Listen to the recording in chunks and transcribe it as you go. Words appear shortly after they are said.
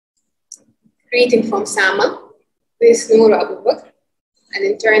Greeting from Sama. This is Noora Abubaker, an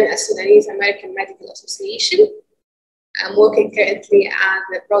intern at Sudanese American Medical Association. I'm working currently as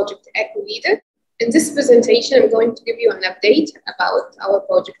the Project ECHO leader. In this presentation, I'm going to give you an update about our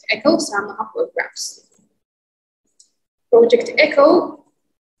Project ECHO Sama programs. Project ECHO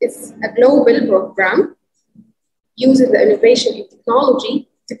is a global program using the innovation in technology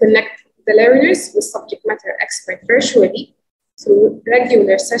to connect the learners with subject matter experts virtually through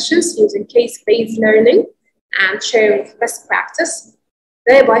regular sessions using case-based learning and sharing of best practice,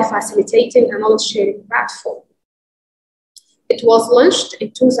 thereby facilitating a knowledge-sharing platform. It was launched in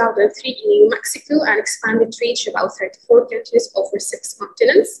 2003 in New Mexico and expanded to reach about 34 countries over 6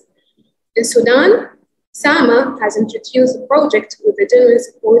 continents. In Sudan, SAMA has introduced the project with the genuine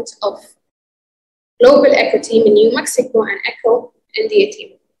support of Global ECHO team in New Mexico and ECHO India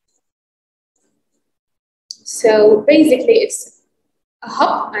team. So basically, it's a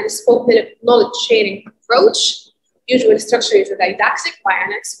hub and spoke knowledge sharing approach. Usual structure is a didactic by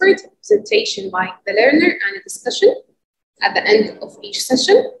an expert, presentation by the learner, and a discussion at the end of each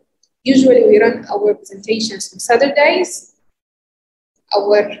session. Usually, we run our presentations on Saturdays.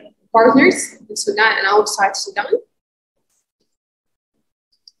 Our partners in Sudan and outside Sudan.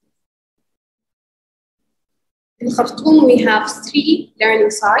 In Khartoum, we have 3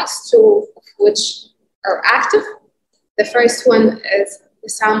 learning sites, 2 of which are active. The first one is the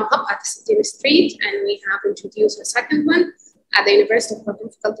Sama Hub at City Street, and we have introduced a second one at the University of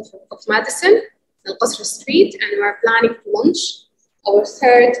Khartoum Faculty of Medicine, Al Qasr Street, and we are planning to launch our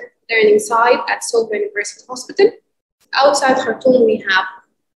 3rd learning site at Soba University Hospital. Outside Khartoum, we have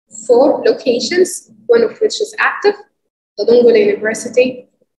 4 locations, one of which is active, the Dongola University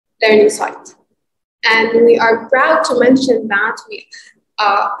learning site. And we are proud to mention that we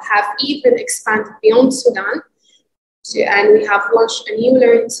have even expanded beyond Sudan, and we have launched a new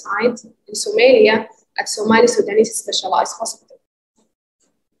learning site in Somalia at Somali Sudanese Specialized Hospital.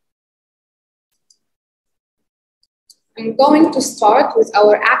 I'm going to start with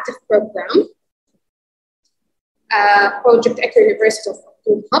our active program, Project ECHO University of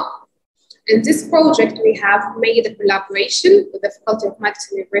Khartoum Hub. In this project, we have made a collaboration with the Faculty of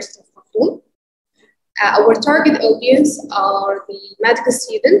Medicine, University of Khartoum. Our target audience are the medical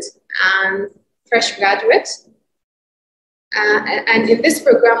students and fresh graduates. And in this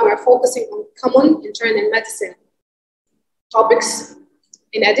program, we are focusing on common internal medicine topics,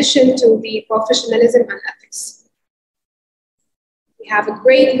 in addition to the professionalism and ethics. We have a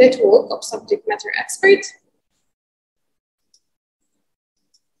great network of subject matter experts.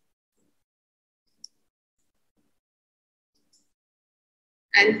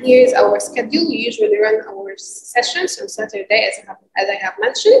 And here's our schedule. We usually run our sessions on Saturday, as I have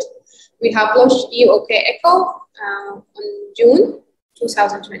mentioned. We have launched EOK ECHO on June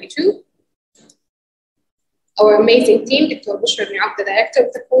 2022. Our amazing team, Dr. Bushra Mi'ab, the director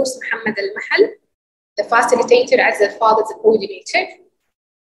of the course, Mohammed Al-Mahal, the facilitator, as the father, the coordinator.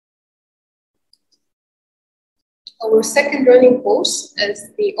 Our second running course is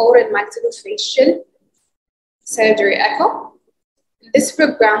the oral maxillofacial surgery ECHO. In this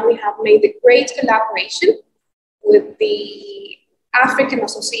program, we have made a great collaboration with the African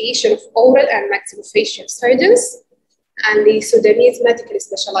Association of Oral and Maxillofacial Surgeons and the Sudanese Medical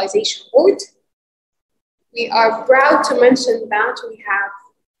Specialization Board. We are proud to mention that we have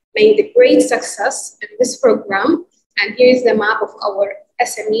made a great success in this program, and here is the map of our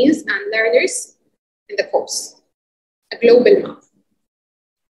SMEs and learners in the course, a global map.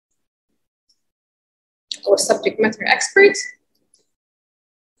 Our subject matter experts,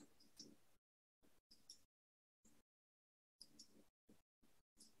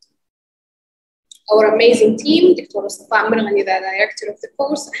 our amazing team, Dr. Mustafa Amirghani, the director of the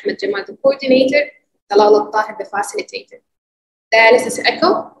course, Ahmed Jamal, the coordinator, Talal Al-Tahir, the facilitator. Dialysis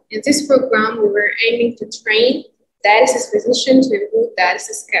ECHO. In this program, we were aiming to train dialysis physicians to improve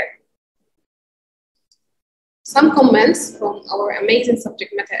dialysis care. Some comments from our amazing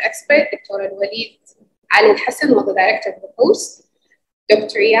subject matter expert, Dr. Al-Walid Ali Al-Hassan, was the director of the course.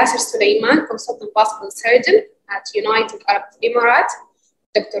 Dr. Yasser Sulaiman, consultant vascular surgeon at United Arab Emirates.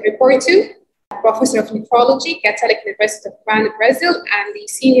 Dr. Reportu, Professor of Nephrology, Catholic University of Brazil, and the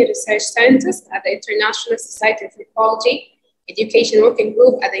Senior Research Scientist at the International Society of Nephrology Education Working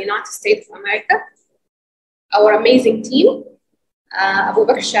Group at the United States of America. Our amazing team, Abu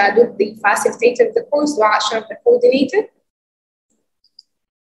Bakr Shadud, the facilitator of the course, Dua Ashraf, the coordinator.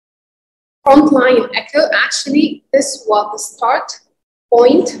 Frontline ECHO, actually, this was the start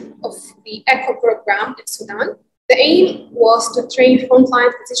point of the ECHO program in Sudan. The aim was to train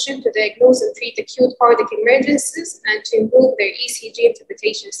frontline physicians to diagnose and treat acute cardiac emergencies and to improve their ECG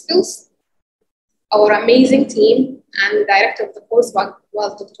interpretation skills. Our amazing team and the director of the course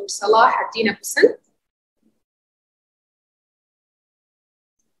was Dr. Salah Ad-Din Abdeslam.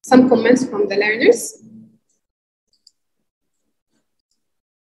 Some comments from the learners.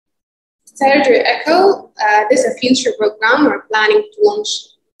 Surgery Echo, this is a future program. We're planning to launch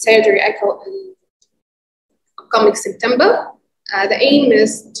Surgery Echo in upcoming September. The aim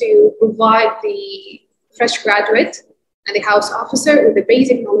is to provide the fresh graduate and the house officer with the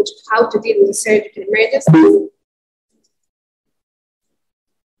basic knowledge of how to deal with a surgical emergency.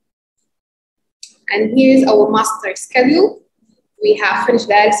 And here's our master schedule. We have finished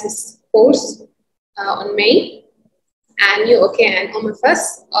the dialysis course on May, and UOK and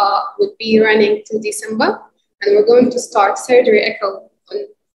OMFS would be running till December, and we're going to start Surgery Echo on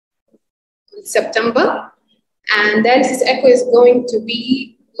September, and dialysis Echo is going to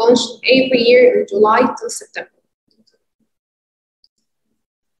be launched every year in July till September.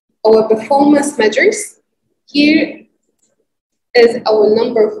 Our performance measures, here is our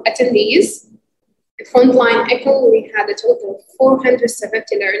number of attendees. In frontline Echo, we had a total of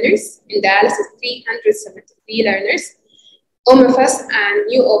 470 learners. In dialysis, 373 learners. OMFS and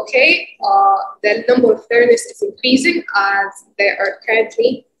UOK, the number of learners is increasing as they are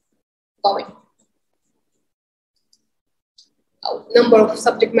currently going. Number of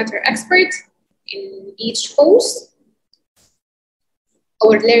subject matter experts in each course.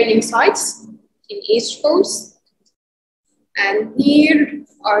 Our learning sites in each course. And here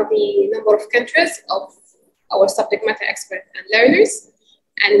are the number of countries of our subject matter experts and learners.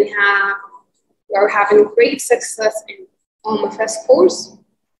 And we are having great success in OMFS course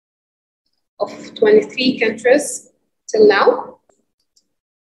of 23 countries till now.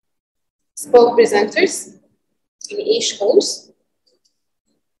 Spoke presenters in each course.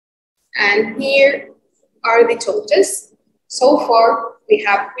 And here are the totals. So far, we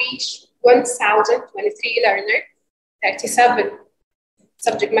have reached 1,023 learners, 37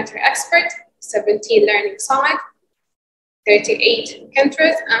 subject matter experts, 17 learning sites, 38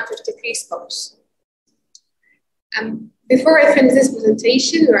 countries, and 53 spokes. Before I finish this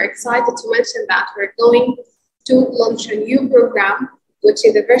presentation, we're excited to mention that we're going to launch a new program, which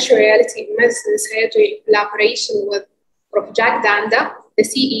is the virtual reality in medicine surgery in collaboration with Prof. Jack Danda, the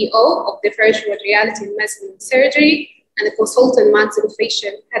CEO of the virtual reality in medicine and surgery, and a consultant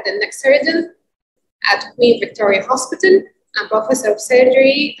maxillofacial head and neck surgeon at Queen Victoria Hospital, and professor of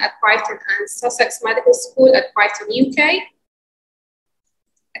surgery at Brighton and Sussex Medical School at Brighton, UK.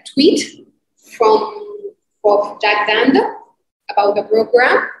 A tweet from Prof. Jack Danda about the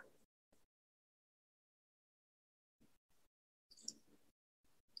program.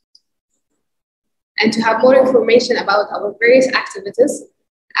 And to have more information about our various activities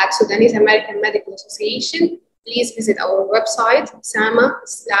at Sudanese American Medical Association, please visit our website,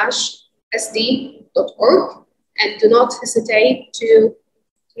 sama/sd.org, and do not hesitate to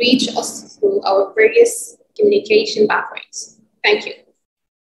reach us through our various communication pathways. Thank you.